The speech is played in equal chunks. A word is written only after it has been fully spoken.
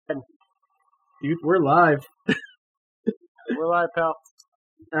Dude, we're live. We're live, pal.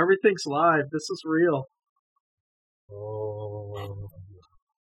 Everything's live. This is real.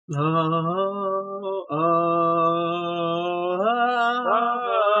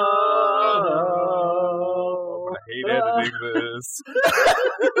 I hate editing this.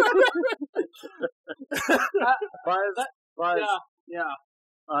 Buzz. Yeah.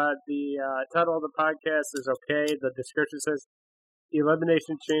 The title of the podcast is okay. The description says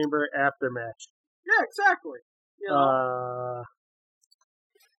Elimination Chamber Aftermatch. Yeah, exactly.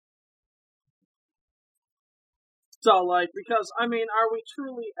 So, because, are we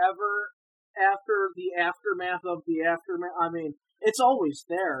truly ever after the aftermath of the aftermath? It's always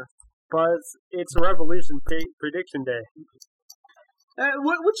there. Buzz, it's Revolution Prediction Day.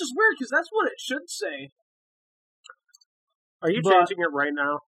 Which is weird, because that's what it should say. Are you changing it right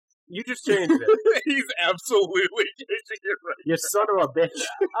now? You just changed it. He's absolutely changing it right You son of a bitch.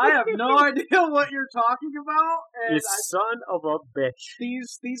 I have no idea what you're talking about. And You son of a bitch.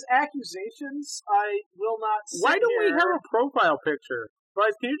 These accusations, I will not sit Why don't we here. have a profile picture?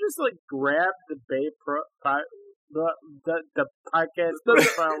 Buzz, can you just, grab the the podcast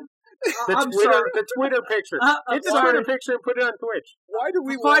profile? The Twitter picture. Get the Twitter picture and put it on Twitch. Why do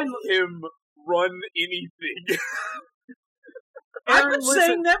we let him run anything? I've been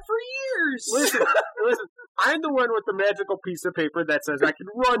saying that for years. Listen. I'm the one with the magical piece of paper that says I can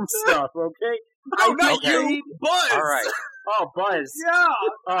run stuff, okay? Not you, Buzz! All right. Oh, Buzz. Yeah.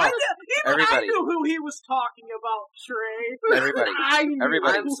 I Everybody. knew who he was talking about, Trey. Everybody.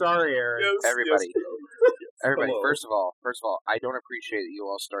 Everybody. I'm sorry, Aaron. Yes, Everybody. yes. Everybody. Hello. First of all, I don't appreciate that you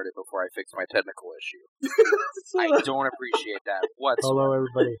all started before I fixed my technical issue. I don't appreciate that whatsoever. Hello,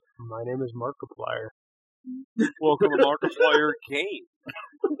 everybody. My name is Markiplier. Welcome to Markiplier Game.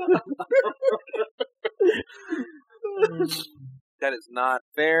 That is not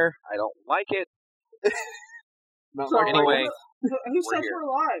fair. I don't like it. Who Anyway, says here.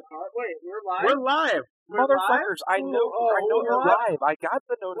 we're live? Wait, we're live? We're live. motherfuckers, I know we're you're live. I got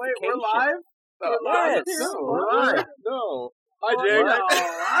the Wait, notification. we're live? Yes. Here? We're live. No. Oh, Hi, Jake. no,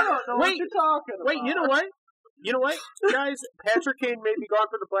 I don't know what Wait, you're talking about. Wait, you know what? Guys, Patrick Kane may be gone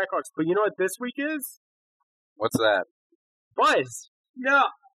for the Blackhawks, but you know what this week is? What's that? Buzz. Yeah.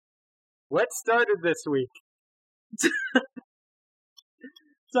 What started this week?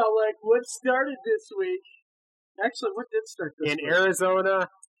 So, what started this week? Actually, what did start this In week? Arizona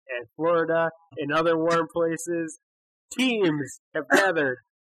and Florida and other warm places, teams have gathered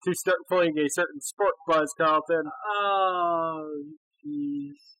to start playing a certain sport, Buzz Carlton. Oh,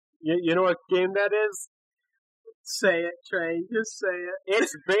 jeez. You know what game that is? Say it, Trey. Just say it.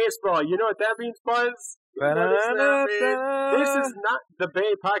 It's baseball. You know what that means, Buzz? What does that mean? This is not the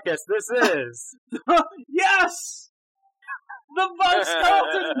Bay Podcast. This is... Yes! The Buzz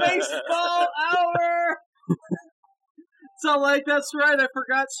Carlton Baseball Hour! So, that's right. I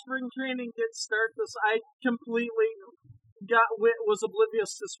forgot spring training did start this. I completely was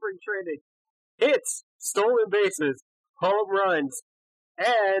oblivious to spring training. Hits, stolen bases, home runs,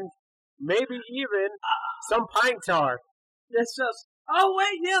 and maybe even some pine tar. It's just, oh,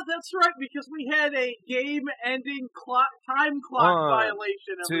 wait, yeah, that's right, because we had a game-ending time clock 1,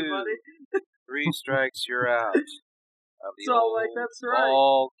 violation, 2, everybody. 3 strikes, you're out. Of the So, old that's right.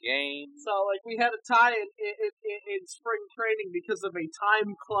 ball game. So, we had a tie in spring training because of a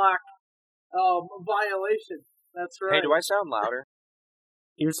time clock violation. That's right. Hey, do I sound louder?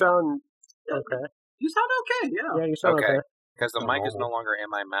 You sound okay. You sound okay, yeah. Yeah, you sound okay. Because the mic is no longer in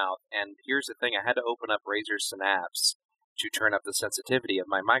my mouth. And here's the thing, I had to open up Razer Synapse to turn up the sensitivity of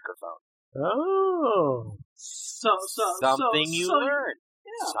my microphone. Oh. Something you learn.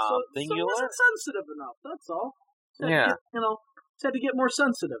 Yeah, Something so you it wasn't learn. sensitive enough, that's all. Yeah. Had to get more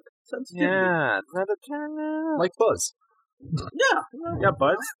sensitive. Sensitivity. Yeah. Another turn up. Like Buzz. Yeah. Yeah,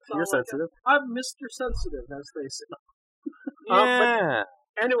 Buzz, So you're sensitive. I'm Mr. Sensitive, as they say. Yeah.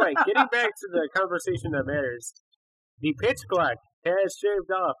 Anyway, getting back to the conversation that matters, the pitch clock has shaved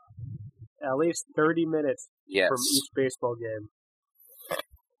off at least 30 minutes Yes. from each baseball game.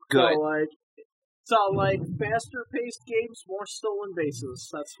 Good. So, faster paced games, more stolen bases.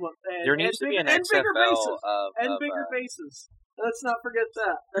 That's what. There needs to be an and bigger XFL bases. of Bigger bases. Let's not forget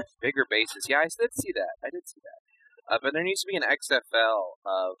that. bigger bases. Yeah, I did see that. But there needs to be an XFL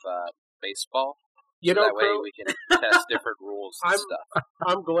of baseball. You know, that way Crow, we can test different rules and stuff.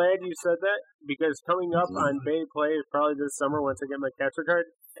 I'm glad you said that, because coming up on Bay Play, probably this summer once I get my catcher card,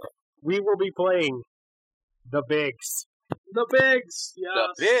 we will be playing the Bigs. The Bigs,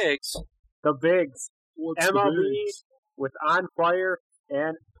 yes. The Bigs? The Bigs. What's MLB the Bigs? with On Fire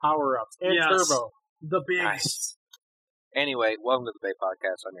and Power-Ups and Yes. Turbo. The Bigs. Nice. Anyway, welcome to the Bay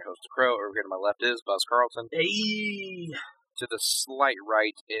Podcast. I'm your host, Crow. Over here to my left is Buzz Carlton. Hey! To the slight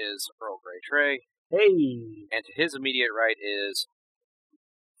right is Earl Grey Trey. Hey! And to his immediate right is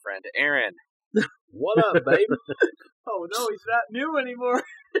friend Aaron. What up, baby? Oh no, he's not new anymore.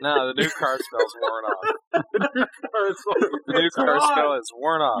 No, the new car spell's worn off. The new It's car gone. spell is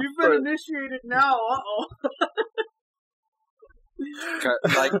worn off. You've been initiated now. Uh-oh.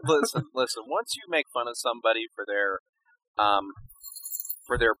 Like, listen. Once you make fun of somebody for their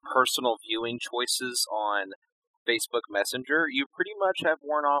personal viewing choices on Facebook Messenger, you pretty much have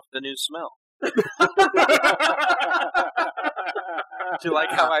worn off the new smell. Do you like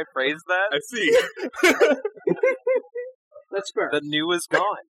how I phrased that? I see. That's fair. The new is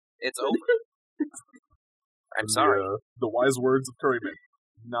gone. It's over. I'm sorry. The wise words of Curryman.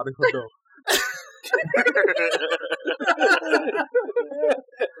 Not a hook.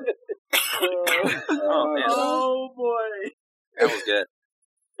 Oh, man. Oh boy. That was good.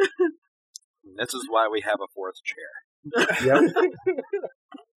 This is why we have a fourth chair. Yep.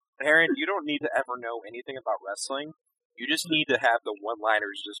 Aaron, you don't need to ever know anything about wrestling. You just need to have the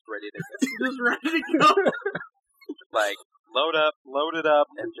one-liners just ready to go. Just ready to go. Like, load it up,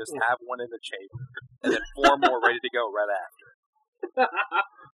 and just have one in the chamber. And then 4 more ready to go right after.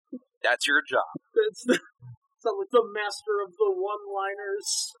 That's your job. It's like the master of the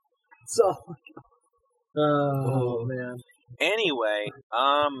one-liners. So, oh man. Anyway,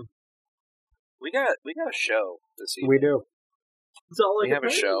 we got a show this evening. We do. So like We have a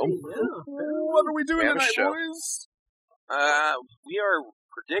show. Yeah. What are we doing We have a tonight, show. boys? We are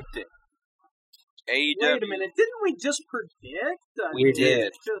predicting AEW. Wait a minute, didn't we just predict? We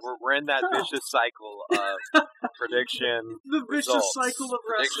did. Just We're in that vicious cycle of prediction, the vicious results. cycle of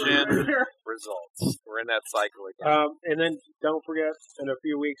Prediction. wrestling. Right here. results. We're in that cycle again. And then don't forget, in a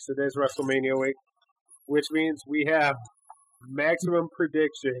few weeks, it is WrestleMania week, which means we have maximum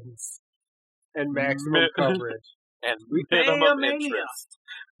predictions and maximum coverage. And Bam-mania. minimum interest.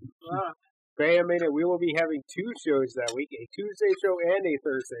 Bam-mania, we will be having 2 shows that week, a Tuesday show and a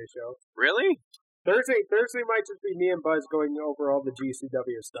Thursday show. Really? Thursday might just be me and Buzz going over all the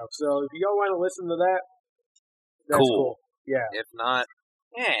GCW stuff. So if y'all want to listen to that, that's cool. Yeah. If not,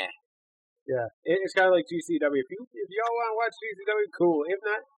 Yeah. It's kind of like GCW. If y'all want to watch GCW, cool. If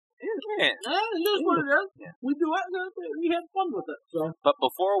not, yeah. It is what it is. Yeah. We do it. We had fun with it. So But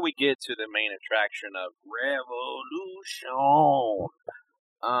before we get to the main attraction of Revolution,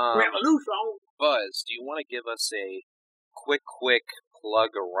 revolution. Buzz, do you want to give us a quick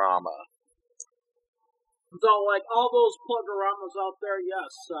plug-a-rama? So like all those plug-a-ramas out there,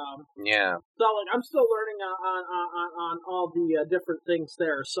 yes. Yeah. So like I'm still learning on all the different things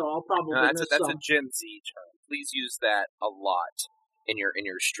there. So I'll probably No, that's miss a some. Gen Z term. Please use that a lot in your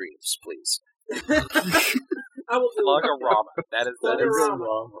streams, please. I will do Plug-a-rama. That is Plug-a-rama.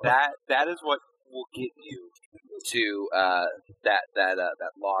 is what will get you to that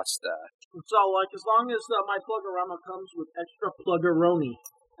lost. So like as long as my plug-a-rama comes with extra plug-a-roni,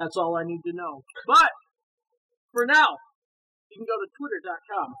 that's all I need to know. But for now, you can go to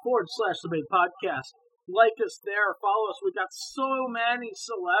twitter.com/The Bay Podcast. Like us there, follow us. We got so many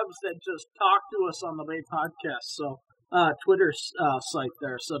celebs that just talk to us on the Bay Podcast. So Twitter site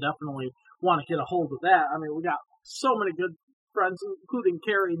there. So definitely want to get a hold of that. I mean, we got so many good friends, including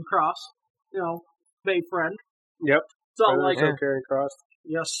Carrie and Cross. Bay friend. Yep. So like, Karen Cross.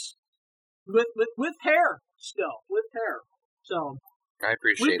 yes, with hair still, with hair. So. I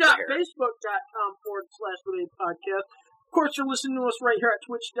appreciate We've got the hair. Facebook.com/The Bay Podcast. Of course, you're listening to us right here at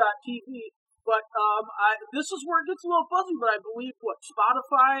Twitch.tv. But this is where it gets a little fuzzy, but I believe,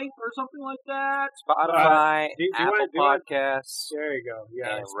 Spotify or something like that? Spotify, do you Apple want- Podcasts, There you go.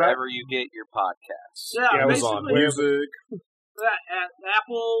 Yeah. and wherever you get your podcasts. Yeah, Amazon basically. Music. At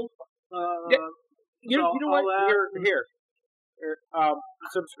Apple. You know all what? that. Here.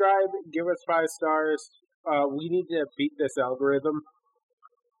 Subscribe. Give us 5 stars. We need to beat this algorithm.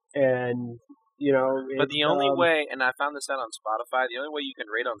 And, But the only way, and I found this out on Spotify, the only way you can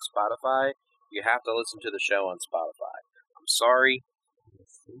rate on Spotify, you have to listen to the show on Spotify. I'm sorry,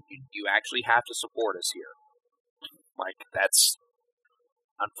 you actually have to support us here. Like, that's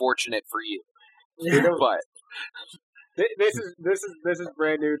unfortunate for you. But this is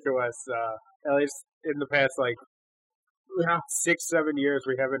brand new to us. At least in the past 6-7 years,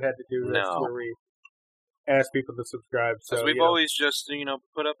 we haven't had to do this where we ask people to subscribe. So we've always just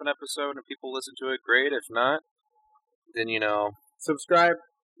put up an episode and people listen to it. Great. If not, then subscribe,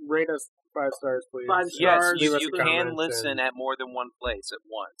 rate us 5 stars, please. 5 yes, stars. you can listen at more than one place at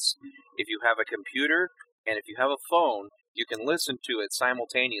once. If you have a computer and if you have a phone, you can listen to it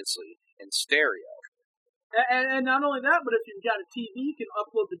simultaneously in stereo. And not only that, but if you've got a TV, you can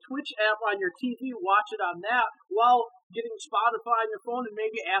upload the Twitch app on your TV, watch it on that, while getting Spotify on your phone and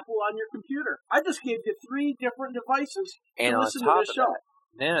maybe Apple on your computer. I just gave you 3 different devices And to on listen top to this of show. that,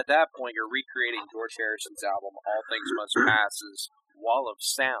 then at that point, you're recreating George Harrison's album, All Things Must Pass's Wall of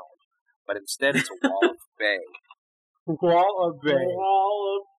Sound, but instead it's a Wall of Bay. Wall of Bay.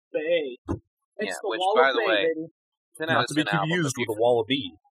 Wall of Bay. It's Yeah, the which, Wall by of the Bay, way, baby. 10 Not out to of be 10 album, confused but with a wallaby,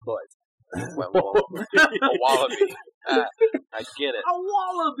 but a wallaby. I get it. A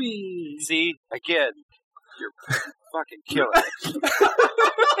wallaby. See, again, you're fucking killing it.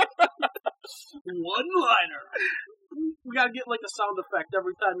 One-liner. We gotta get like a sound effect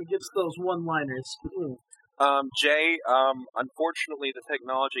every time he gets those one-liners. Jay, unfortunately, the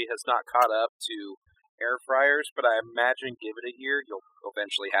technology has not caught up to air fryers, but I imagine give it a year, you'll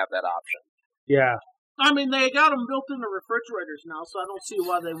eventually have that option. Yeah. I mean, they got them built into refrigerators now, so I don't see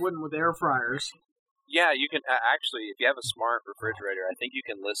why they wouldn't with air fryers. Yeah, you can actually, if you have a smart refrigerator, I think you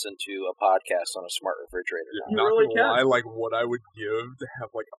can listen to a podcast on a smart refrigerator. You not really gonna lie, can. like what I would give to have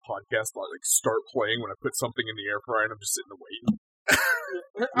like a podcast like start playing when I put something in the air fryer and I'm just sitting there waiting.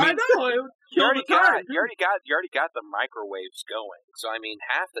 I know. It would kill the time. You already got the microwaves going. So I mean,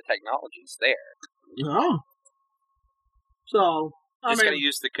 half the technology's there. No. So I Just mean, gotta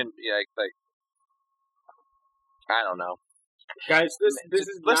use the I don't know. Guys, this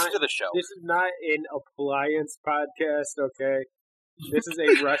is Listen not to the show. this is not an appliance podcast, okay? This is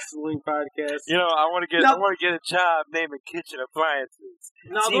a wrestling podcast. You know, I want to get a job naming kitchen appliances.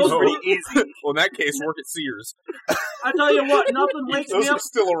 now Seems those pretty easy. Well, in that case, work at Sears. I tell you what, nothing wakes Those me are up.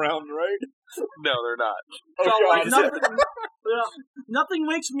 still around, right? No, they're not. So, Oh, like, God. nothing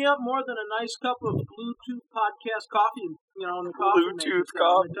wakes me up more than a nice cup of Bluetooth podcast coffee. You know, in the coffee Bluetooth maker.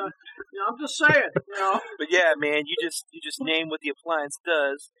 coffee. You know, I'm just saying. You know, But yeah, man, you just name what the appliance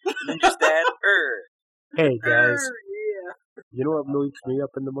does, and then just add Hey guys, yeah. you know what wakes me up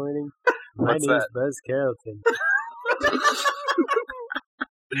in the morning? My What's name's Buzz Carrollton.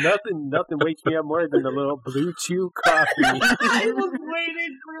 Nothing wakes me up more than a little Bluetooth coffee. I was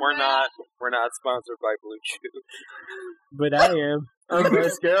waiting for that. We're not sponsored by Bluetooth. But I am. I'm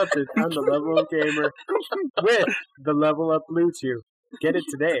Buzz Carrollton. I'm the Level Up Gamer with the Level Up Bluetooth. Get it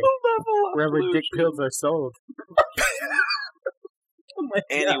today, wherever dick pills are sold. Oh my God.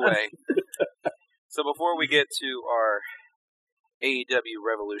 Anyway, so before we get to our AEW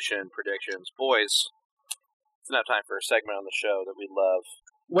Revolution predictions, boys, it's now time for a segment on the show that we love.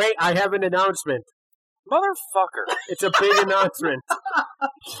 Wait, I have an announcement. Motherfucker. It's a big announcement.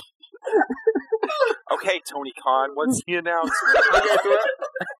 Okay, Tony Khan, what's the announcement? Okay, so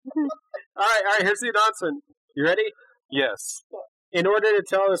all right, here's the announcement. You ready? Yes. In order to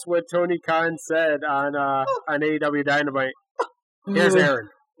tell us what Tony Khan said on AEW Dynamite, here's Aaron.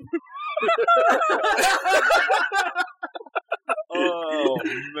 Oh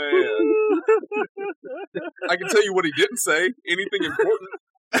man! I can tell you what he didn't say. Anything important?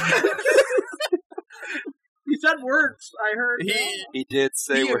 He said words. I heard. He did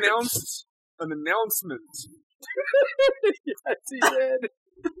say He words. announced an announcement. Yes, he did.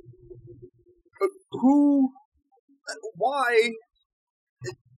 Who? Why?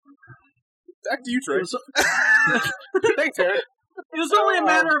 Back to you, Trey. Thanks, Aaron. It was only a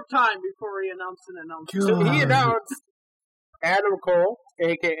matter of time before he announced an announcement. So he announced Adam Cole,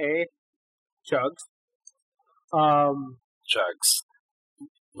 a.k.a. Chugs. Chugs.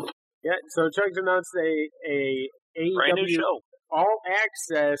 Yeah, so Chugs announced a Brand new AEW show.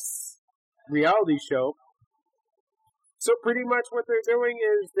 all-access reality show. So pretty much what they're doing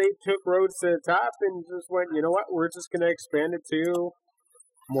is they took Roads to the Top and just went, you know what, we're just going to expand it to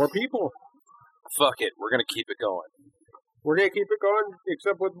more people. Fuck it, we're gonna keep it going. We're going to keep it going,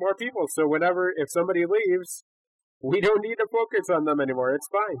 except with more people. So if somebody leaves, we don't need to focus on them anymore. It's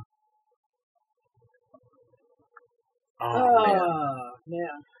fine. Oh, Man.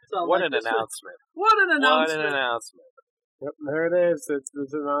 So, What like, an this was- announcement. What an What announcement. an announcement. Yep, there it is. It's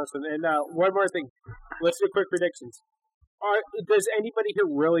an announcement. And one more thing. Let's do quick predictions. Does anybody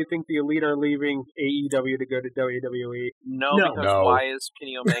who really think the Elite are leaving AEW to go to WWE? No, No. because No. why is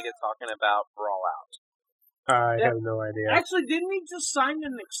Kenny Omega talking about Brawl Out? I Yeah. have no idea. Actually, didn't he just sign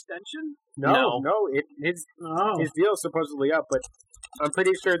an extension? No. His Oh. deal's supposedly up, but I'm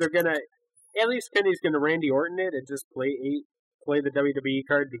pretty sure they're gonna. At least Kenny's gonna Randy Orton it and just play the WWE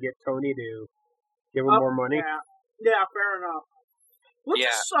card to get Tony to give him more money. Yeah, fair enough. Which Yeah.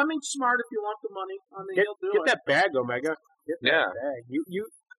 is, I mean, smart if you want the money. I mean, Get he'll do it. that bag, Omega. Get that Yeah. bag. You.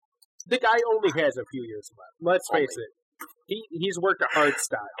 The guy only has a few years left. Let's face it. He's worked a hard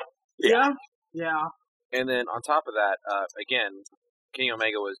style. Yeah. And then on top of that, again, Kenny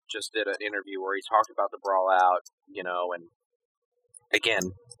Omega just did an interview where he talked about the Brawl Out, and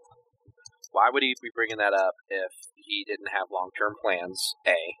again, why would he be bringing that up if he didn't have long-term plans,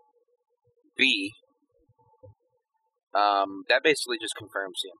 A? B, that basically just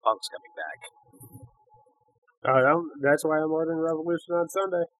confirms CM Punk's coming back. That's why I'm ordering Revolution on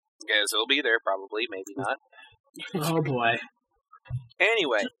Sunday. Guess he'll be there, probably, maybe not. Oh boy.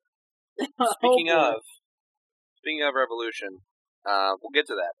 Anyway, speaking of Revolution, we'll get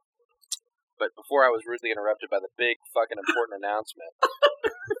to that. But before I was rudely interrupted by the big fucking important announcement.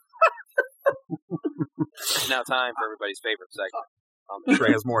 It's now time for everybody's favorite segment.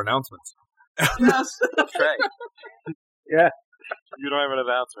 Trey has more announcements. Yes. Trey. Yeah. You don't have an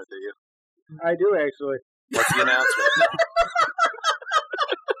announcement, do you? I do, actually. What's the announcement?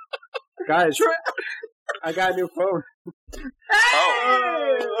 Guys, I got a new phone.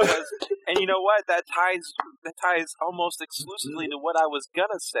 Oh. And you know what? That ties almost exclusively to what I was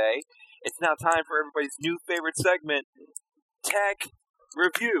gonna say. It's now time for everybody's new favorite segment, Tech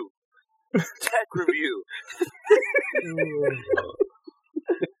Review. Tech Review.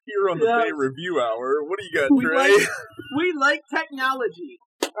 You're on the Bay Review Hour. What do you got, Trey? We like technology.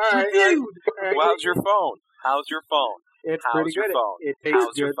 All right. Well, how's your phone? How's your phone? It's how's pretty your good. phone? It takes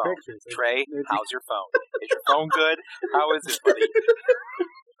how's your good phone? pictures. Trey, how's your phone? Is your phone good? How is it, buddy?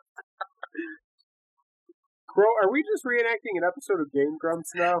 Crow, are we just reenacting an episode of Game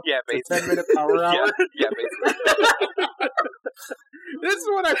Grumps now? Yeah, basically. It's a 10-minute power hour? Yeah, basically. This is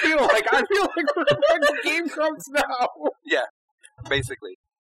what I feel like. I feel like we're fucking Game Grumps now. Yeah, basically.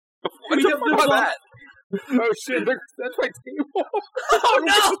 We What the have fuck was the that? Oh shit, that's my table. Oh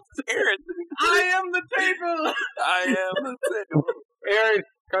no! Aaron! I am the table. I am the table. Aaron,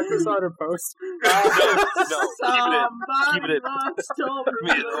 cut this out in post. No, Somebody keep it in. once told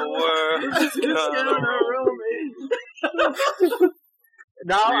me The world is gonna roll me.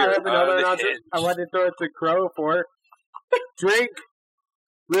 Now I have another the announcement. hinge. I want to throw it to Crow for drink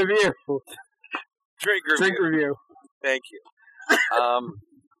review. Drink review. Drink review. Thank you.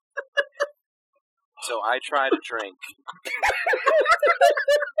 So I try to drink.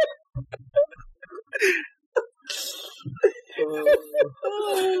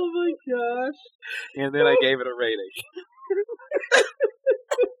 Oh my gosh. And then I gave it a rating.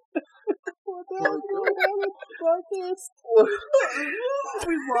 What the hell is going on with the podcast?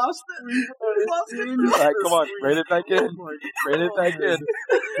 We lost it. We lost it. Alright, come on. Rate it back in. Rate it back in.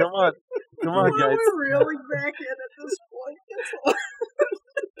 Come on. Come on, guys. We're reeling back in at this point.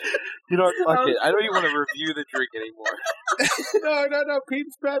 You know, Fuck it. I don't even want to review the drink anymore. No.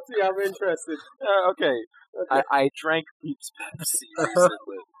 Peeps Pepsi. I'm interested. Okay. I drank Peeps Pepsi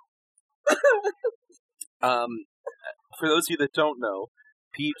recently. For those of you that don't know,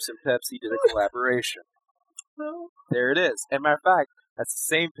 Peeps and Pepsi did a collaboration. There it is. And matter of fact, that's the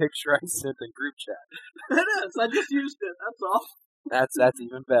same picture I sent in group chat. It is. I just used it. That's all. That's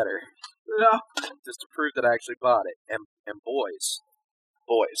even better. Yeah. Just to prove that I actually bought it. And boys,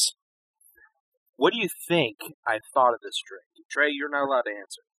 what do you think I thought of this drink? Trey, you're not allowed to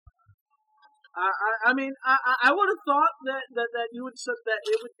answer. I mean, I would have thought that you would said that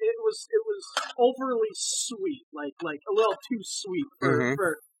it was overly sweet, like a little too sweet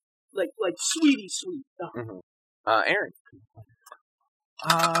for like sweetie sweet. Mm-hmm. Aaron,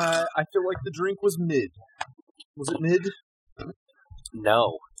 I feel like the drink was mid. Was it mid?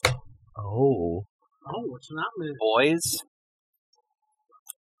 no, Oh. Oh, it's not mid. boys,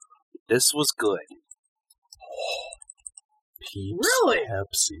 this was good. Peeps Really?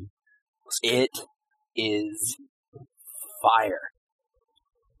 Pepsi. It is fire.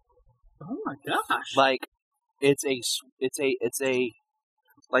 Oh my gosh! Like, it's a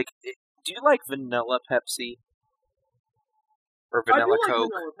like. Do you like vanilla Pepsi or I do vanilla like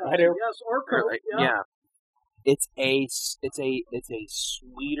Coke? vanilla Pepsi, I do. Yes, or Coke. Or, yeah. It's a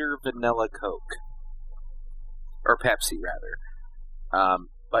sweeter vanilla Coke or Pepsi rather,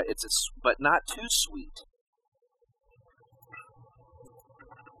 but but not too sweet.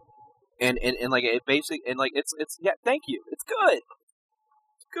 And like it basic and like it's yeah, thank you. It's good.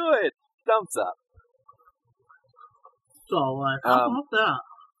 It's good. Thumbs up. So how about that?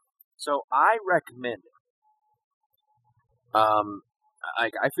 So I recommend it.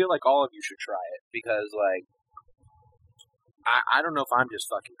 I feel like all of you should try it because like I don't know if I'm just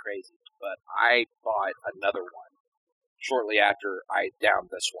fucking crazy, but I bought another one shortly after I downed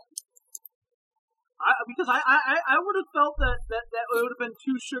this one. Because I would have felt that it would have been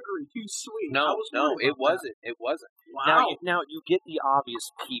too sugary, too sweet. No, it wasn't. It wasn't. Wow. Now you get the obvious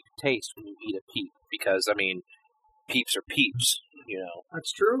peep taste when you eat a peep because I mean, peeps are peeps, you know.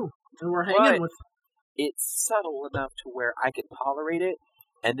 That's true. And we're hanging with it's subtle enough to where I can tolerate it,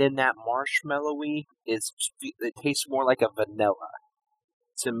 and then that marshmallowy it tastes more like a vanilla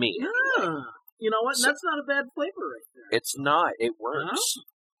to me. Yeah. Anyway. You know what? So- That's not a bad flavor right there. It's not. It works.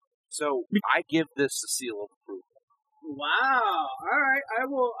 So I give this a seal of approval. Wow. All right. I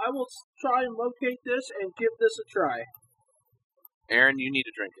will try and locate this and give this a try. Aaron, you need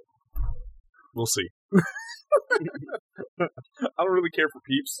to drink it. We'll see. I don't really care for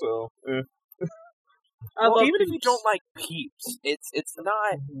Peeps, so. I love even if you Peeps. don't like Peeps, it's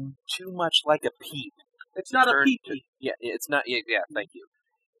not too much like a peep. It's not a Turn- pee-pee. Yeah, it's not. Yeah, thank you.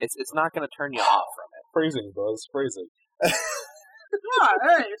 It's not going to turn you off from it. Phrasing, Buzz. Phrasing. Yeah,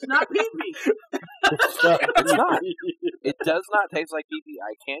 hey, it's not pee-pee. It's not. It does not taste like pee-pee.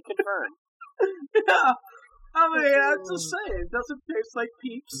 I can confirm. Yeah. I mean, I'm just saying, it doesn't taste like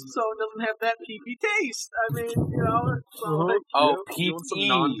Peeps, so it doesn't have that pee-pee taste. I mean, you know, so like, Oh, You want some Peep-E.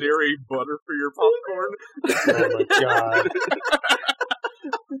 non-dairy butter for your popcorn? Oh my god.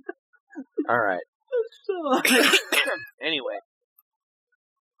 All right. so, Anyway,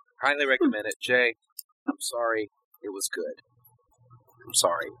 highly recommend it. Jay, I'm sorry. It was good. I'm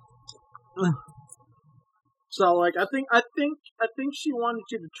sorry. so like, I think she wanted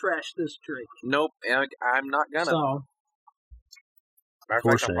you to trash this drink. Nope, I'm not gonna. So, Matter of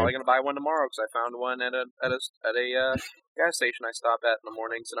For fact, I'm shame. probably gonna buy one tomorrow because I found one at a gas station I stop at in the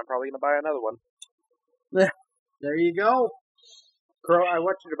mornings, and I'm probably gonna buy another one. there you go. Crow, I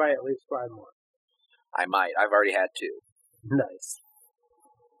want you to buy at least 5 more. I might. I've already had 2. Nice.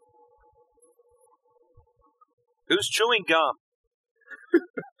 Who's chewing gum?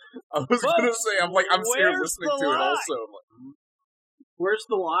 I was Buzz, gonna say, I'm scared where's listening the to it lie? also. I'm like, Where's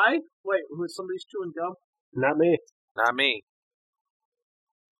the lie? Wait, somebody's chewing gum? Not me, Not me.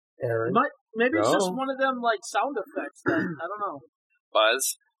 Aaron. Maybe it's just No. one of them, like, sound effects then. I don't know.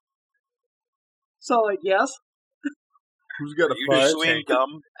 Buzz, So, like, yes. who's got a are you fudge? chewing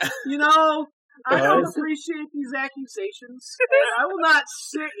gum? You know, I don't Buzz? appreciate these accusations, and I will not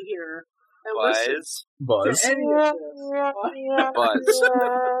sit here and listen Buzz, Buzz. to any of this. Buzz.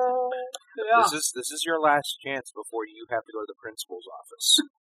 Yeah. This is your last chance before you have to go to the principal's office.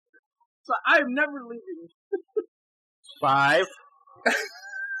 So I'm never leaving. 5,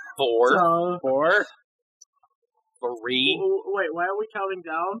 4, So, 4. 3. wait, why are we counting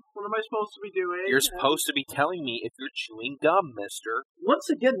down? What am I supposed to be doing? You're supposed to be telling me if you're chewing gum, mister. Once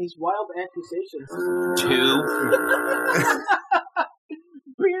again, these wild accusations. 2.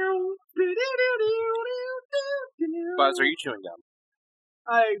 Buzz, are you chewing gum?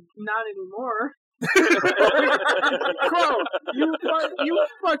 Not anymore. Crow, you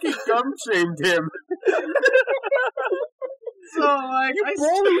fucking gum shamed him. So, like, You I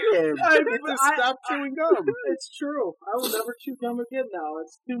bullied him. I- He just I- stopped chewing gum. It's true. I will never chew gum again now.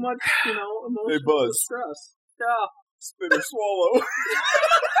 It's too much, emotional Hey, Buzz. stress. Yeah. Spit or swallow.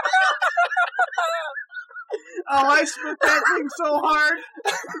 Oh, I spit that thing so hard.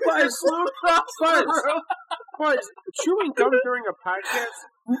 I flew across the room. Buzz, chewing gum during a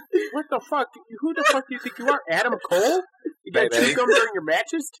podcast? What the fuck? Who the fuck do you think you are? Adam Cole? You got Baby. chew gum during your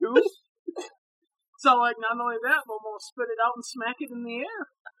matches too? So, like, not only that, but I'm going to spit it out and smack it in the air.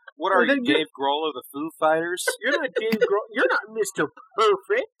 What are Well, you, then Dave Grohl of the Foo Fighters? You're not Dave Grohl. You're not Mr.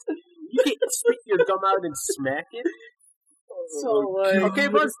 Perfect. You can't spit your gum out and smack it. So, like, Okay,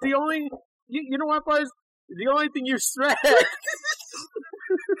 Buzz, the only... You know what, Buzz? The only thing you smacked...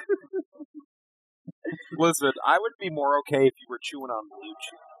 Listen, I would be more okay if you were chewing on blue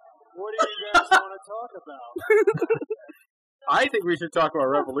chew. what do you guys want to talk about? I think we should talk about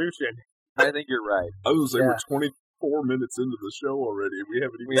Revolution. I think you're right. I was Yeah. we're 24 minutes into the show already. We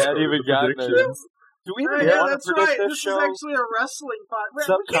haven't even We hadn't started even the gotten predictions. Do we even Yeah, want that's to predict right. this This show? is actually a wrestling podcast.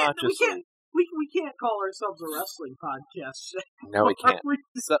 Subconsciously. We can't call ourselves a wrestling podcast. No, we can't. We-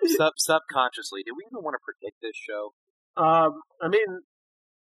 Subconsciously. Do we even want to predict this show? I mean,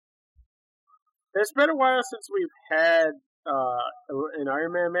 it's been a while since we've had an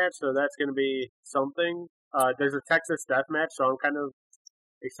Iron Man match, so that's going to be something. There's a Texas Death match, so I'm kind of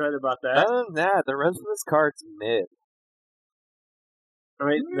excited about that. Other than that, the rest of this card's mid. I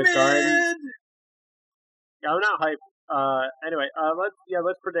mean, the Garden. Yeah, I'm not hyped. Anyway,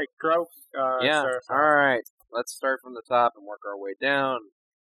 let's predict. Crow. Yeah. Start us off. All right. Let's start from the top and work our way down.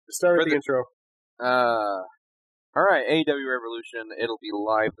 Start with For the the- intro. All right. AEW Revolution. It'll be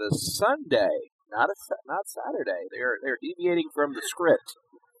live this Sunday, not Saturday. They're deviating from the script.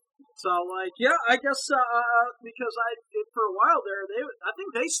 So, like, yeah, I guess because for a while there, I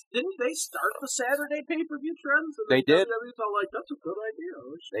think didn't they start the Saturday pay-per-view trends? And They then did. WWE thought, like, that's a good idea.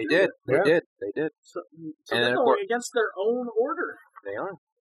 We should They do did. it. They Yeah. did. They did. So And they're then, of going against their own order. They are.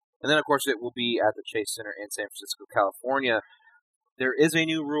 And then, of course, it will be at the Chase Center in San Francisco, California. There is a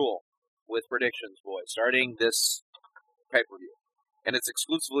new rule with predictions, boys, starting this pay-per-view. And it's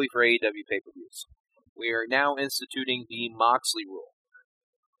exclusively for AEW pay-per-views. We are now instituting the Moxley rule.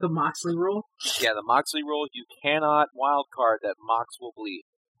 The Moxley rule? Yeah, the Moxley rule. You cannot wildcard that Mox will bleed.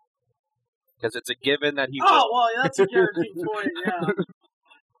 Because it's a given that he will. Oh, well, that's a guaranteed point, yeah.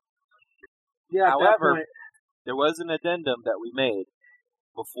 Yeah, However, there was an addendum that we made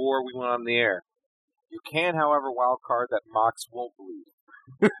before we went on the air. You can, however, wildcard that Mox won't bleed.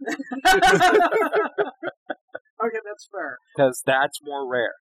 Okay, that's fair. Because that's more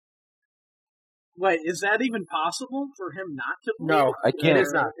rare. Wait, is that even possible for him not to bleed? No, Again, it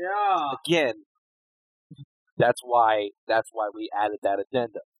is not. Yeah. Again, that's why we added that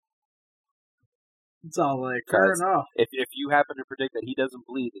addendum. It's all like, fair enough. If you happen to predict that he doesn't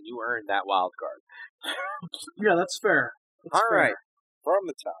bleed, then you earn that wild card. Yeah, that's fair. All right, from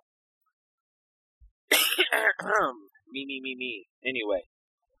the top. Me. Anyway,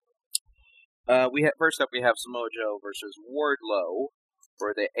 first up we have Samoa Joe versus Wardlow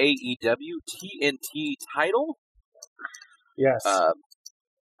for the AEW TNT title. Yes. I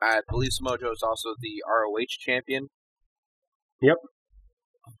believe Samoa Joe is also the ROH champion. Yep.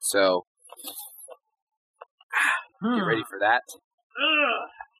 So, get ready for that.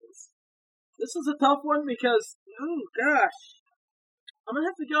 This is a tough one because, oh gosh, I'm gonna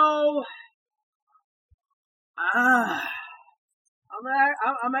have to go. I'm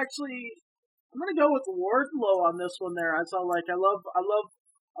gonna go with Wardlow on this one. There, I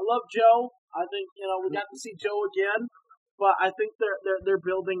love Joe. I think we got to see Joe again, but I think they're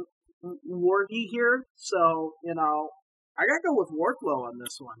building Wardy here. So I gotta go with Wardlow on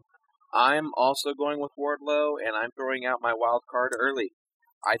this one. I'm also going with Wardlow, and I'm throwing out my wild card early.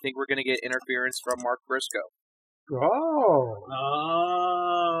 I think we're going to get interference from Mark Briscoe. Oh,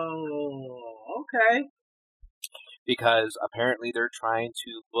 okay. Because apparently they're trying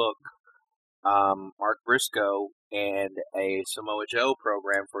to book Mark Briscoe and a Samoa Joe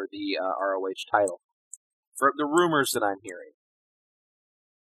program for the ROH title. For the rumors that I'm hearing.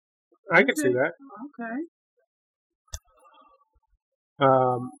 I can see that.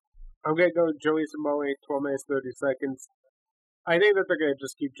 Okay. I'm going to go Joey Samoa, 12 minutes, 30 seconds. I think that they're going to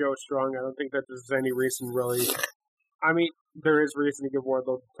just keep Joe strong. I don't think that there's any reason really. I mean, there is reason to give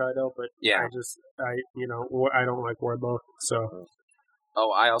Wardlow the title, but yeah. I don't like Wardlow, so.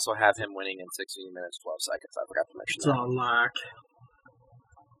 Oh, I also have him winning in 16 minutes, 12 seconds. I forgot to mention it's that. It's all luck.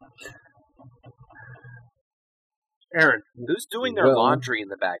 Aaron. Who's doing their laundry in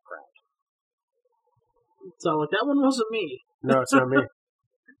the background? So that one wasn't me. No, it's not me.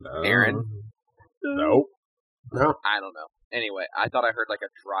 Aaron? No. I don't know. Anyway, I thought I heard like a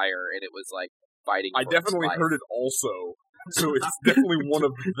dryer, and it was like fighting. I definitely heard it also. So it's definitely one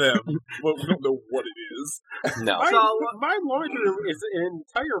of them, but we don't know what it is. No. My laundry room is an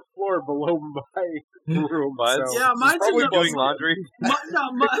entire floor below my room. So. Yeah, mine's probably in the doing laundry.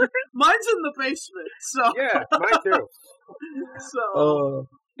 Mine's in the basement. So yeah, mine too. So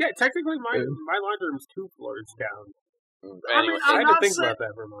yeah, technically my laundry room's 2 floors down. Anyway, I had to think about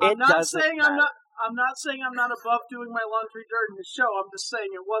that for a moment. I'm not saying I'm not above doing my laundry during the show. I'm just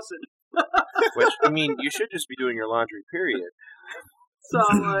saying it wasn't. Which, I mean, you should just be doing your laundry, period. So,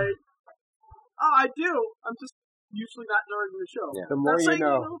 I do. I'm just usually not during the show. Yeah. The more you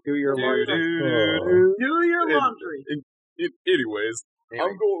know, do your laundry. Do your laundry. Anyways,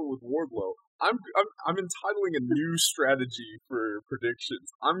 I'm going with Wardlow. I'm entitling a new strategy for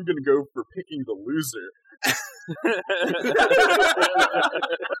predictions. I'm going to go for picking the loser.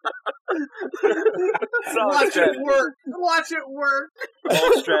 Watch it work. Watch it work.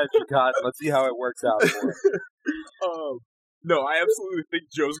 All strategy, God. Let's see how it works out for him. No, I absolutely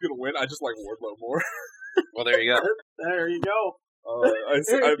think Joe's going to win. I just like Wardlow more. Well, there you go. There you go.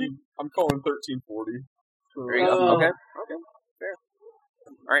 I'm calling 1340. There you go. Okay. Fair.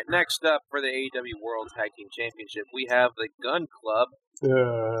 All right, next up for the AEW World Tag Team Championship, we have the Gun Club.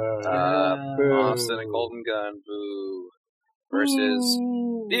 Austin and Golden Gun, boo. Versus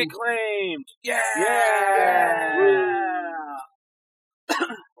the Acclaimed. Yeah!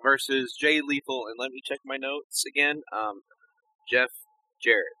 Versus Jay Lethal, and let me check my notes again. Jeff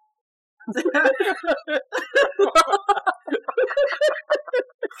Jarrett.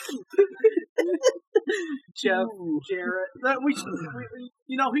 Jeff Jarrett.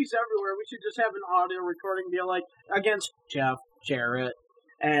 He's everywhere. We should just have an audio recording be like against Jeff Jarrett.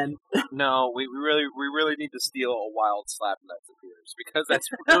 And no, we really need to steal a wild slap nuts of yours because that's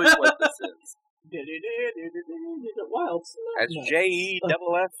really what this is. Wild slap That's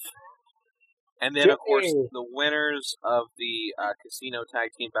JEFF. And then, of course, the winners of the Casino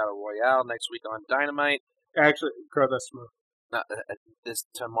Tag Team Battle Royale next week on Dynamite. Actually, Crow, that's smooth. This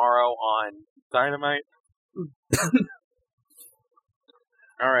tomorrow on Dynamite.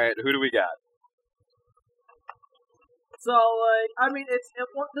 All right, who do we got? So,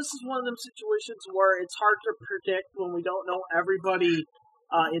 this is one of them situations where it's hard to predict when we don't know everybody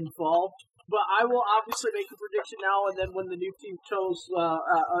involved. But I will obviously make a prediction now, and then when the new team chose,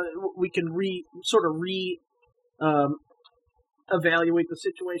 we can evaluate the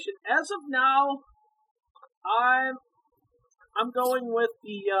situation. As of now, I'm going with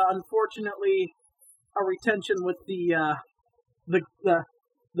the unfortunately a retention with the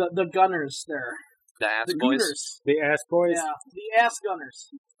Gunners there. The Ass The Boys? Gooners. The Ass Boys? Yeah, the Ass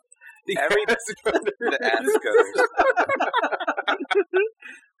Gunners. The Ass Gunners.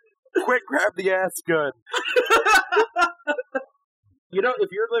 Quick, grab the ass gun. You know,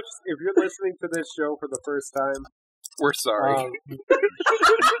 if you're listening to this show for the first time, we're sorry.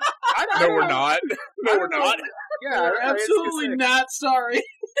 No, we're not. No, we're not. Yeah, we're absolutely not sorry.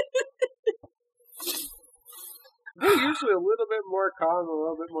 We're usually a little bit more calm, a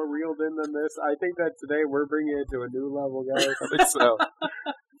little bit more reeled in than this. I think that today we're bringing it to a new level, guys. I think so.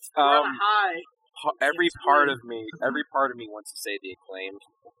 We're on a high. Every part of me wants to say the Acclaimed.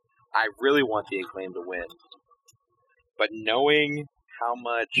 I really want the Acclaimed to win. But knowing how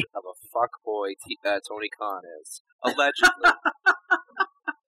much of a fuckboy Tony Khan is,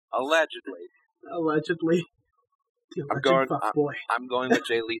 allegedly. I'm going with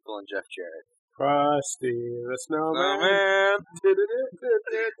Jay Lethal and Jeff Jarrett. Frosty the Snowman.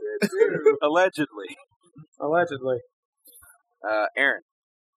 Allegedly. Aaron.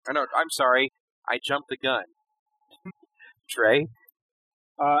 No, I'm sorry. I jumped the gun. Trey?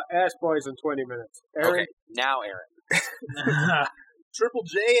 Ass Boys in 20 minutes. Aaron? Okay, now Aaron. Triple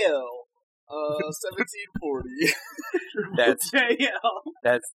JL. 1740. That's JL.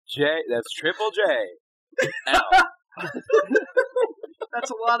 That's Triple J. L. That's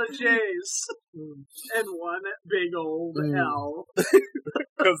a lot of J's. And one big old L.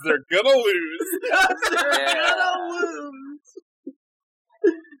 Because they're gonna lose. Gonna lose.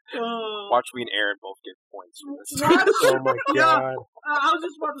 Watch me and Aaron both get points for this. Oh my god. I was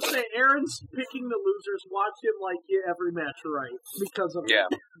just about to say, Aaron's picking the losers. Watch him get every match right because of yeah.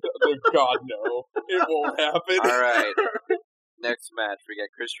 Oh god, no. It won't happen. All right. Next match, we got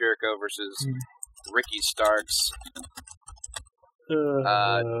Chris Jericho versus Ricky Starks.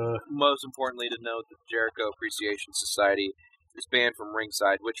 Most importantly to note, the Jericho Appreciation Society is banned from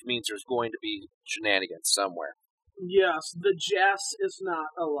ringside, which means there's going to be shenanigans somewhere. Yes, the jest is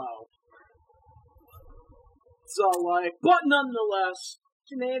not allowed. So, but nonetheless,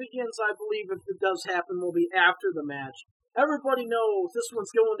 shenanigans, I believe, if it does happen, will be after the match. Everybody knows this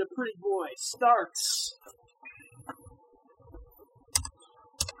one's going to Pretty Boy Starks.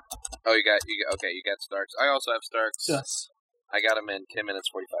 Oh, you got Starks. I also have Starks. Yes. I got him in 10 minutes,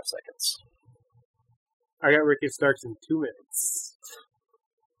 45 seconds. I got Ricky Starks in 2 minutes.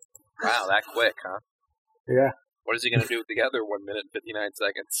 Wow, that quick, huh? Yeah. What is he going to do with the other 1 minute and 59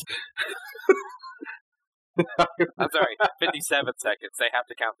 seconds? I'm sorry, 57 seconds. They have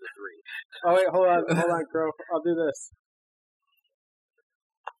to count to 3. Oh, wait, hold on, Crow. I'll do this.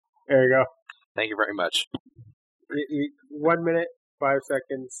 There you go. Thank you very much. 1 minute, 5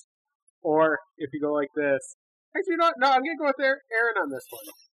 seconds. Or, if you go like this. Actually, no, I'm going to go with Aaron on this one.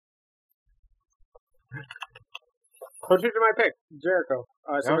 I'll choose my pick, Jericho.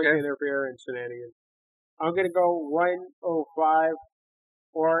 Somebody can interfere in shenanigans. I'm going to go 105,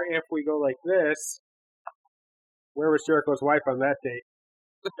 or if we go like this, where was Jericho's wife on that date?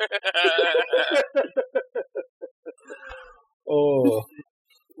 Oh.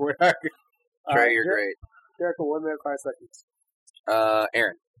 Trey, you're great. Jericho, 1 minute, 5 seconds.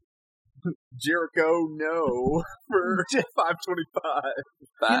 Aaron. Jericho, no, for 525.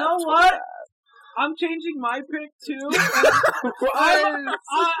 You know what? I'm changing my pick too.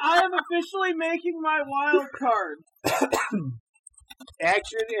 I am officially making my wild card.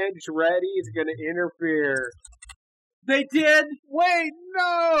 Action Andretti is going to interfere. They did. Wait,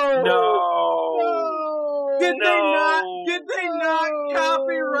 no. Did they not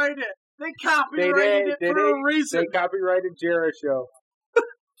copyright it? They copyrighted it for a reason. They copyrighted Jericho.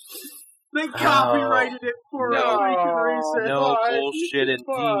 They copyrighted it for a freaking reason. No bullshit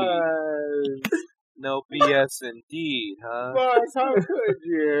indeed. No BS indeed, huh? Buzz, how could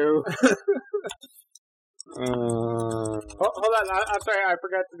you? Hold on, I'm sorry, I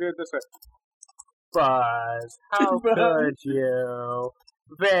forgot to do it this way. Buzz, how could you?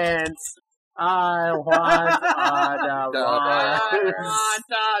 Vince, I want a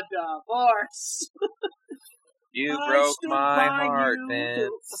divorce. You I broke stood my by heart, you.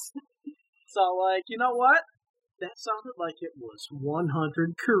 Vince. So, like, you know what? That sounded like it was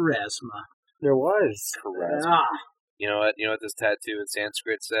 100 charisma. There was. Charisma. You know what? You know what this tattoo in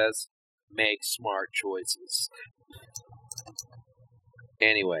Sanskrit says? Make smart choices.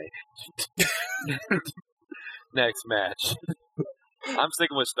 Anyway. Next match. I'm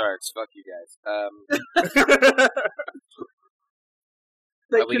sticking with Starks. Fuck you guys.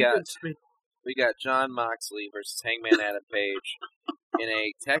 They we got convinced me. we got John Moxley versus Hangman Adam Page in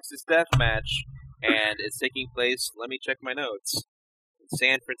a Texas death match, and it's taking place. Let me check my notes. In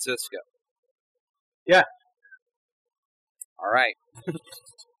San Francisco. Yeah. All right.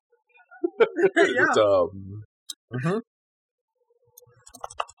 Yeah.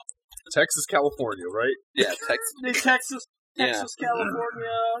 Texas, California, right? Yeah, Texas. Texas, Yeah. California,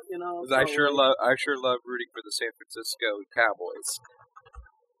 you know. 'Cause I sure love rooting for the San Francisco Cowboys.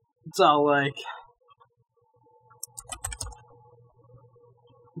 It's all like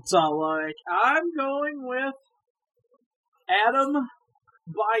I'm going with Adam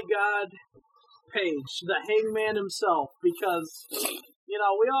by God Page, the Hangman himself, because you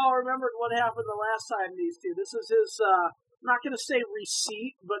know we all remembered what happened the last time these two. This is his I'm not going to say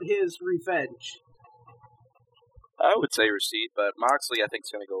receipt, but his revenge. I would say receipt, but Moxley I think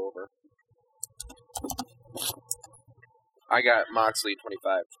is going to go over. I got Moxley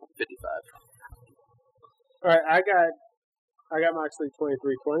 25-55. All right, I got Moxley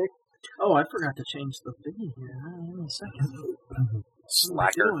 23-20. Oh, I forgot to change the thing here. Hang on a second.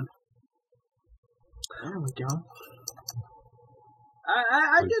 Slacker. There we go.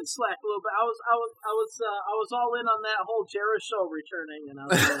 I did slack a little bit. I was all in on that whole Jericho returning, and I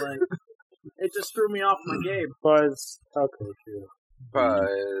was like, it just threw me off my game. Buzz, how could you?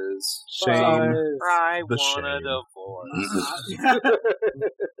 Buzz. Shame. I The want a shame. divorce.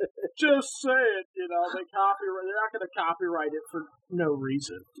 Just say it, you know. They're not going to copyright it for no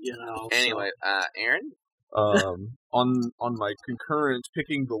reason, you know. Anyway, Aaron? On my concurrent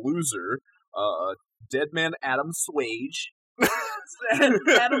picking the loser, Deadman Adam Swage.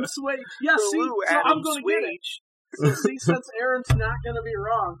 Adam Swage. Yeah, see, Ooh, so Adam I'm going to get it. So see, since Aaron's not going to be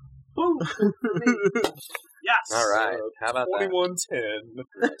wrong, boom, for me. Yes. All right. How about that? 21-10.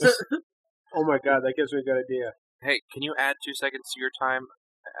 Oh my God, that gives me a good idea. Hey, can you add 2 seconds to your time,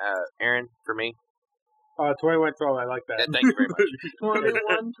 Aaron, for me? 21-12. I like that. Yeah, thank you very much.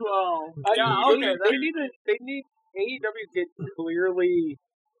 21-12. Okay, they need AEW to clearly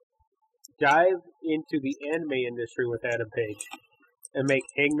dive into the anime industry with Adam Page and make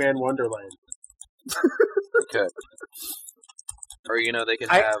Hangman Wonderland. Okay. Or they could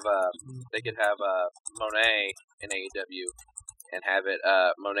have Monet in AEW and have it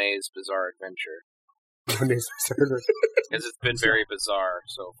Monet's Bizarre Adventure. Monet's Bizarre Adventure. Because it's been very bizarre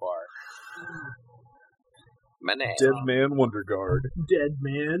so far. Monet. Dead Man Wonder Guard. Dead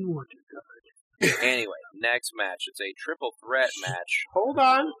Man Wonder Guard. Anyway, next match. It's a triple threat match. Hold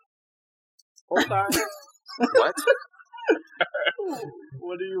on. What?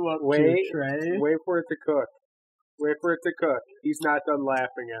 What do you want, Trey? Wait for it to cook. Wait for it to cook. He's not done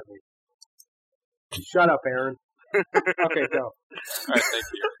laughing at me. Shut up, Aaron. Okay, go. Alright, thank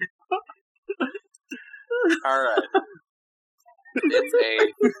you. Alright. It's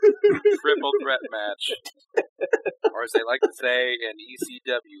a triple threat match. Or as they like to say in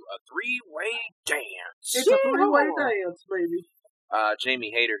ECW, a three-way dance. It's a three-way dance, baby.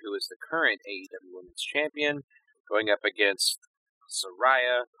 Jamie Hayter, who is the current AEW Women's Champion, going up against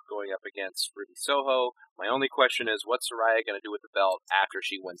Saraya, going up against Ruby Soho. My only question is, what's Saraya going to do with the belt after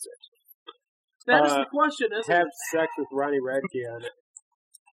she wins it? That is the question, isn't have it? sex with Ronnie Radke on it.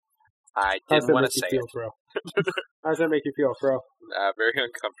 I didn't want to say it. Bro? How does that make you feel, bro? Very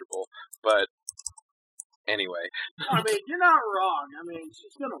uncomfortable, but anyway. I mean, you're not wrong. I mean,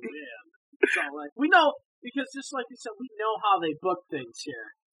 she's going to win. So, like, we know, because just like you said, we know how they book things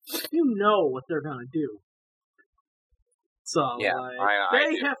here. You know what they're going to do. So, yeah, like,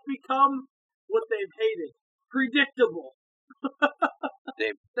 they have become what they've hated. Predictable.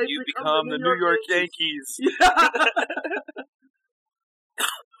 You become the New York Yankees. Yeah.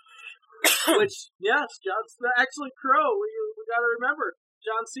 Which, yes, actually, Crow, we got to remember,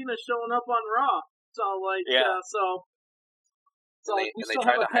 John Cena showing up on Raw. So, like, so and we they still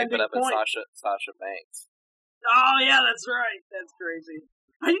tried have to a hype it pending up point. at Sasha Banks. Oh, yeah, that's right. That's crazy.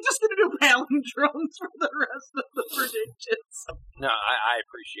 Are you just going to do palindromes for the rest of the predictions? No, I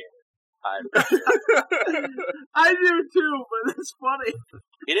appreciate it. I do too, but it's funny.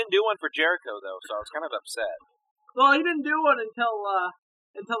 He didn't do one for Jericho, though, so I was kind of upset. Well, he didn't do one until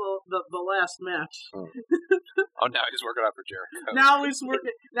until the last match. Oh, now he's working out for Jericho. Now he's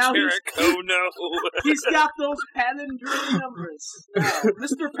working. Now Jericho, no. he's got those palindrome numbers.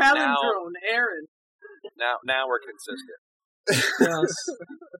 Mr. Palindrome, Aaron. Now we're consistent. Yes.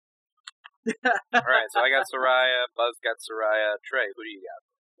 All right, so I got Saraya, Buzz got Saraya. Trey, who do you got?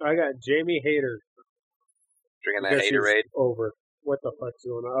 I got Jamie Hayter. Drinking that Haterade? Over. What the fuck's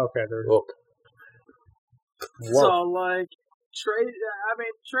going on? Okay, there's. So, like,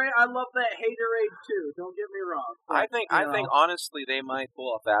 Trey, I love that Haterade too. Don't get me wrong. I think honestly they might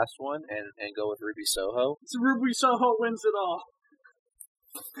pull a fast one and go with Ruby Soho. So Ruby Soho wins it all.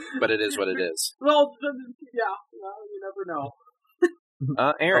 But it is what it is. Well, you never know.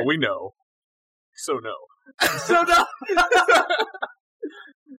 Aaron. Oh, we know. So no. So no.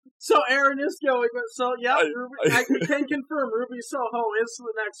 So Aaron is going, but so yeah, we can confirm Ruby Soho is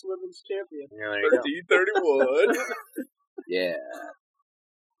the next women's champion. Yeah, there you go. 13-31. Yeah.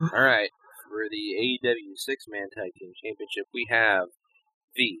 All right. For the AEW 6-man tag team championship, we have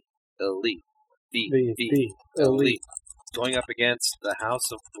the Elite. The Elite. Going up against the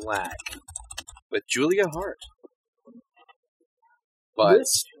House of Black with Julia Hart. But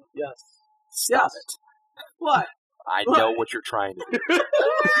yes. Stop it. What? I know what you're trying to do.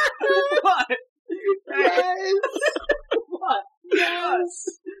 What? Yes. What? Yes.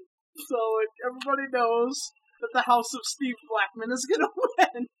 So everybody knows that the House of Steve Blackman is gonna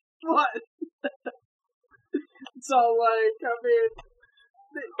win. What? So I mean.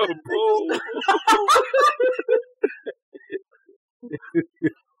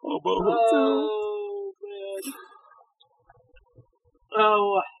 Oh man.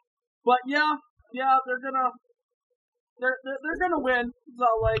 Oh, but yeah, they're gonna win. So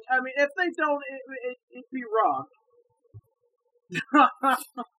I mean, if they don't, it'd be wrong.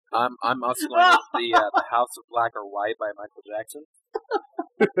 I'm also going with the House of Black or White by Michael Jackson.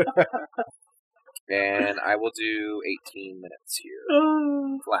 And I will do 18 minutes here.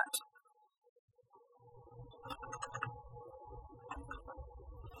 Flat.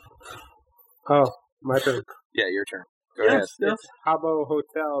 Oh, my turn. Yeah, your turn. Go ahead. Yes. Habbo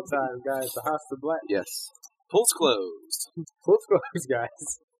Hotel time, guys. The House of Black. Yes. Pulls closed. Pulls closed,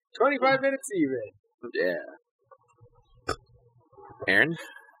 guys. 25 minutes even. Yeah. Aaron?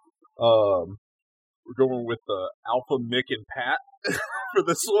 We're going with Alpha Mick and Pat for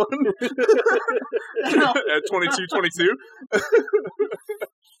this one. At 22-22.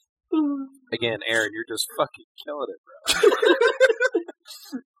 Again, Aaron, you're just fucking killing it, bro.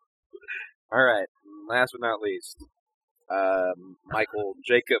 All right. Last but not least, Michael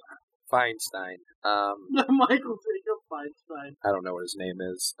Jacob Feinstein. Michael Jacob Feinstein. I don't know what his name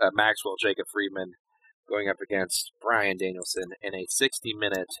is. Maxwell Jacob Friedman going up against Bryan Danielson in a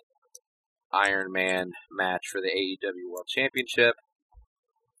 60-minute Iron Man match for the AEW World Championship.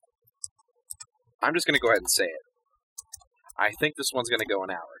 I'm just going to go ahead and say it. I think this one's going to go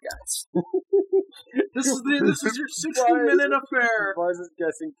an hour, guys. This is your 60-minute affair. Buzz is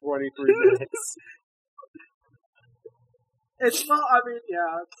guessing 23 minutes. It's well, I mean,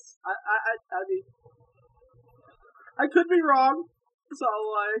 yeah. I mean, I could be wrong. So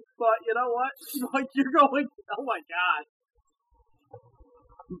but you know what? You're going. Oh my god.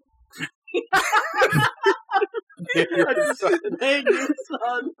 Dang you,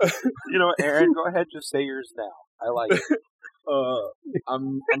 son. You know, Aaron, go ahead, just say yours now. I like it.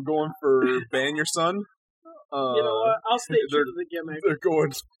 I'm going for Ban Your Son. You know what? I'll stay true to the gimmick. They're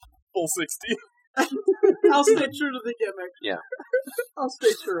going full 60. I'll stay true to the gimmick. Yeah. I'll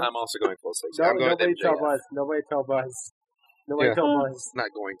stay true. I'm also going full 60. Nobody tell Buzz. Nobody tell Buzz. Nobody tell Buzz.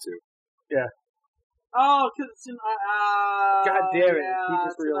 Not going to. Yeah. Oh, because it's an God damn it! Yeah, He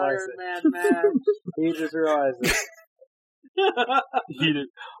just realized it. Man match. He just realized it. He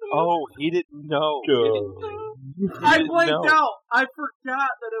didn't know. I blanked out. I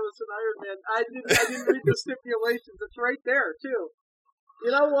forgot that it was an Iron Man. I didn't read the stipulations. It's right there too.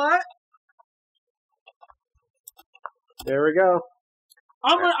 You know what? There we go.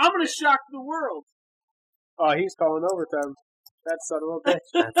 I'm gonna shock the world. Oh, he's calling overtime. That son of a bitch.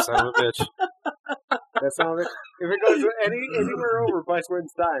 That son of a bitch. That son of a bitch. If it goes anywhere over, Buzz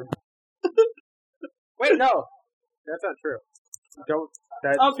wins time. Wait, no. That's not true. Don't.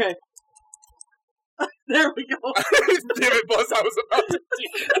 Okay. There we go. Damn it, Buzz, I was about to do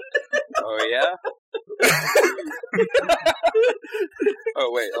that. Oh, yeah? Oh,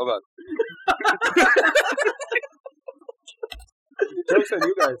 wait, hold on. Joke's on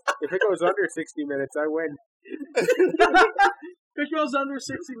you guys. If it goes under 60 minutes, I win. If it goes under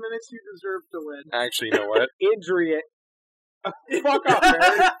 60 minutes, you deserve to win. Actually, you know what? Injury it. Fuck off, man.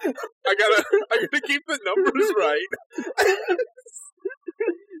 I gotta keep the numbers right.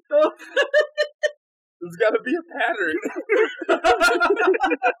 There's got to be a pattern.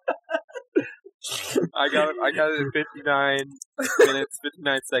 I got it in 59 minutes,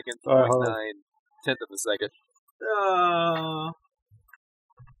 59 seconds, 0.9 of a second.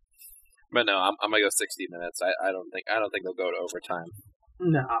 But no, I'm gonna go 60 minutes. I don't think they'll go to overtime.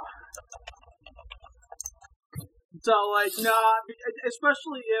 No. So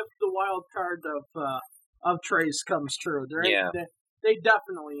especially if the wild card of Trey's comes true, they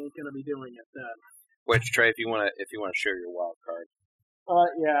definitely ain't gonna be doing it then. Which, Trey, if you want to share your wild card.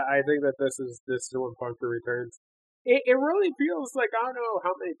 Yeah, I think that this is when Punker returns. It really feels like, I don't know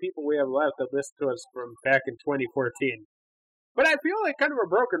how many people we have left that listen to us from back in 2014. But I feel like kind of a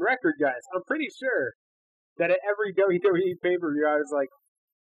broken record, guys. I'm pretty sure that at every WWE pay-per-view, I was like,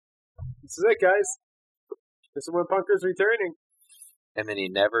 this is it, guys. This is when Punker's returning. And then he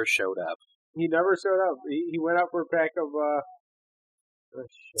never showed up. He never showed up. He went out for a pack of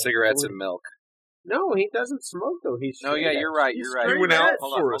cigarettes and milk. No, he doesn't smoke, though. You're right. You're right. He went out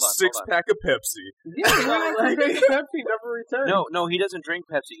for a six-pack of Pepsi. Yeah, Pepsi never returned. No, he doesn't drink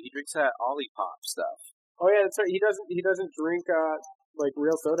Pepsi. He drinks that Olipop stuff. Oh yeah, that's right. He doesn't drink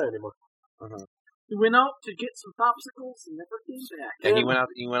real soda anymore. Uh-huh. He went out to get some popsicles and never came back. Yeah, he went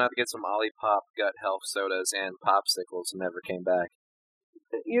out to get some Olipop gut health sodas and popsicles and never came back.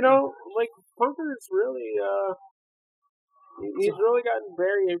 Punker's really he's really gotten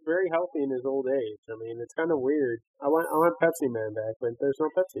very, very healthy in his old age. I mean, it's kind of weird. I want Pepsi Man back, but there's no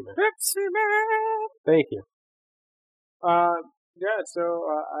Pepsi Man. Pepsi Man! Thank you. Yeah, so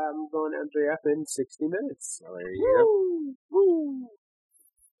I'm going MJF in 60 minutes. Oh, there you go. Woo!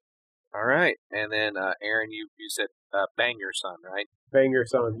 All right. And then, Aaron, you said bang your son, right? Bang your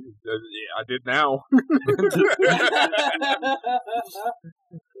son. Yeah, I did now.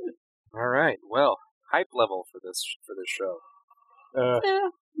 All right. Well, hype level for this show.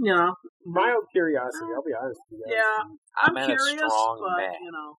 Mild curiosity, I'll be honest with you guys. Yeah, I'm at curious, a strong but, meh.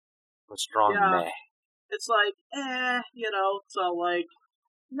 A strong meh. It's like, so like,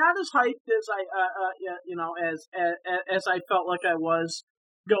 not as hyped as as I felt like I was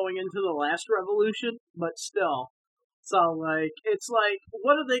going into the last Revolution, but still. So like, it's like,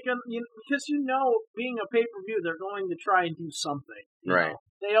 what are they gonna? Because being a pay-per-view, they're going to try and do something. Right.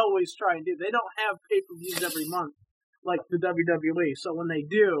 They always try and do. They don't have pay-per-views every month like the WWE. So when they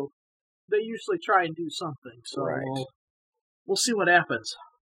do, they usually try and do something. So right. We'll see what happens.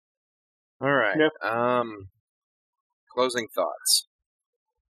 All right. Yep. Closing thoughts.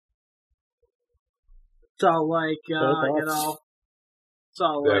 So like, so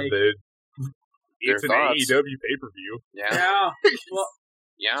like, it's an AEW pay-per-view. Yeah. Well,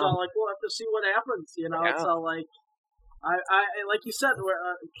 yeah. So like, we'll have to see what happens. Yeah. So like, I like you said,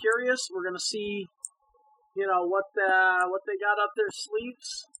 we're curious. We're gonna see, what they got up their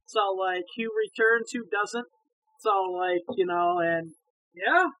sleeves. So like, who returns, who doesn't. So like, and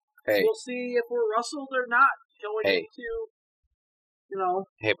yeah. Hey. We'll see if we're rustled or not going into,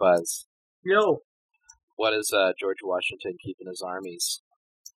 Hey, Buzz. Yo. What is George Washington keeping his armies?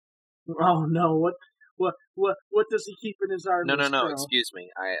 Oh no! What does he keep in his armies? No. Bro? Excuse me.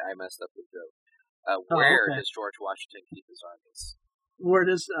 I messed up the joke. Where does George Washington keep his armies? Where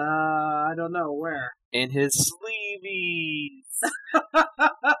does I don't know where. In his sleeveys.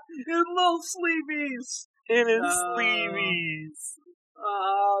 His little sleeveys. In his sleeveys.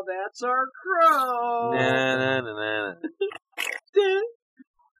 Oh, that's our Crow. Na.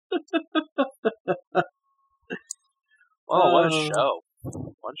 Oh, what a show.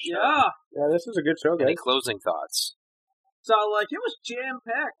 What a show. Yeah, this is a good show, guys. Any closing thoughts? So, like, it was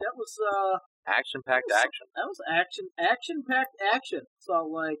jam-packed. That was, Action-packed action. That was action-packed action. So,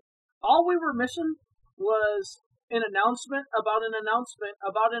 like, all we were missing was an announcement about an announcement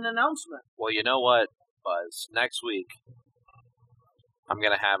about an announcement. Well, you know what, Buzz? Next week, I'm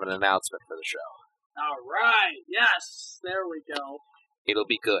going to have an announcement for the show. All right. Yes. There we go. It'll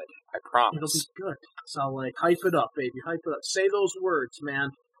be good. I promise. It'll be good. So, like, hype it up, baby. Hype it up. Say those words,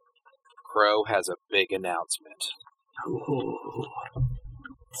 man. Crow has a big announcement. Ooh.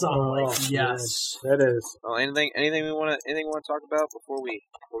 So, like, yes. That is. Well, anything we want to talk about before we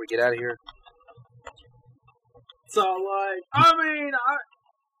get out of here? So, like, I mean, I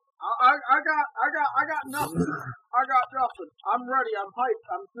got nothing. I got nothing. I'm ready. I'm hyped.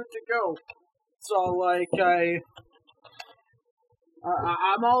 I'm good to go. So, like,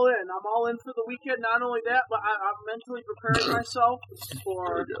 I'm all in. I'm all in for the weekend. Not only that, but I'm mentally preparing myself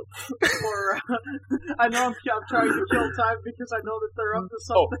for. I know I'm trying to kill time because I know that they're up to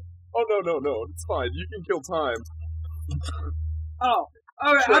something. Oh no! It's fine. You can kill time. Oh,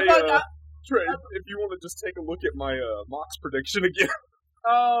 okay. Trey, if you want to just take a look at my Mox prediction again.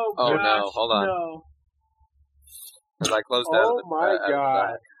 Oh Oh, gosh, no, hold on. No. Because I closed out of the... my out of the God.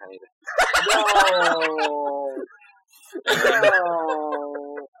 dock. I need to...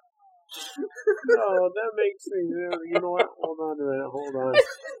 No. No, that makes me... You know what? Hold on a minute. Hold on.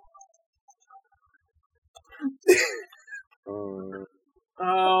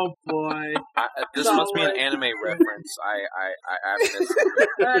 Oh boy. This So, must be an like- anime reference. I missed it.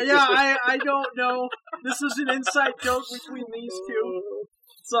 Yeah, I don't know. This is an inside joke between these two.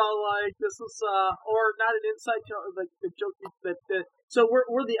 So like this is or not an inside joke, like the joke that so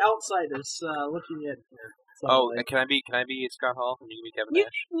we're the outsiders looking in here. So, Oh, like, and can I be Scott Hall and you can be Kevin Yeah.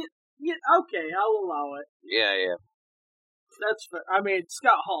 Nash? yeah, okay, I'll allow it. Yeah. That's fair. I mean,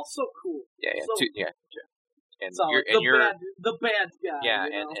 Scott Hall, so cool. Yeah. So, Yeah. And so you're the bad guy. yeah,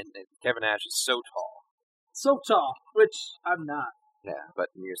 you know? and Kevin Nash is so tall. so tall, which I'm not. Yeah, but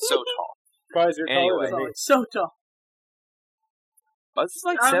you're so tall. Buzz, you're Anyway. taller So, than me. so tall. Buzz is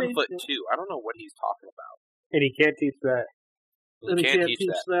like I 7'2". mean- I don't know what he's talking about. And he can't teach that. And he can't teach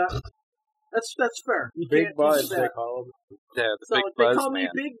that. That's fair. You Big can't Buzz, teach they that. call him. Yeah, the So big they Buzz call man. me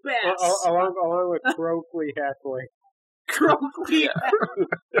Big Bass. Along with Crowley Hathaway. Crowley.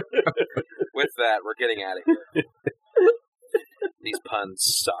 With that, we're getting out of here. These puns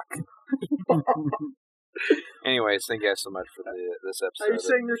suck. Anyways, thank you guys so much for this episode. Are you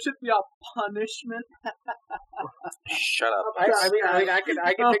saying there should be a punishment? Shut up. I can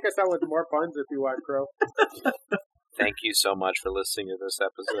take us out with more puns if you want, Crow. Thank you so much for listening to this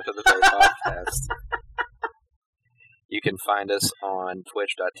episode of the Bay Podcast. You can find us on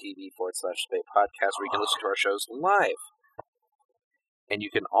twitch.tv/Bay Podcast, where you can listen to our shows live. And you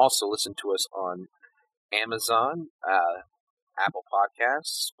can also listen to us on Amazon, Apple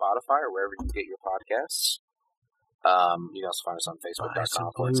Podcasts, Spotify, or wherever you get your podcasts. You can also find us on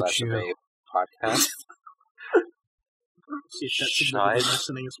Facebook.com/Bay Podcast. See if that's Shut somebody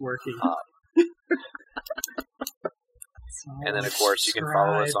listening is working. up. And then, of course, you can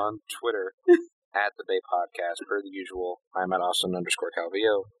follow us on Twitter at the Bay Podcast, per the usual. I'm at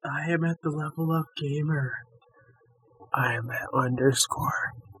Austin_Calvillo. I am at the level of gamer. I am at _EGTV.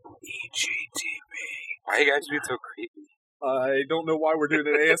 Why are you guys being so creepy? I don't know why we're doing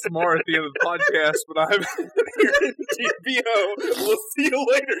an ASMR at the end of the podcast, but I'm here in TVO. We'll see you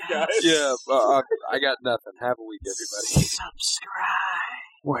later, guys. Yeah, I got nothing. Have a week, everybody. Subscribe.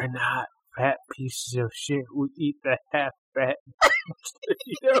 We're not fat pieces of shit. We eat the half fat.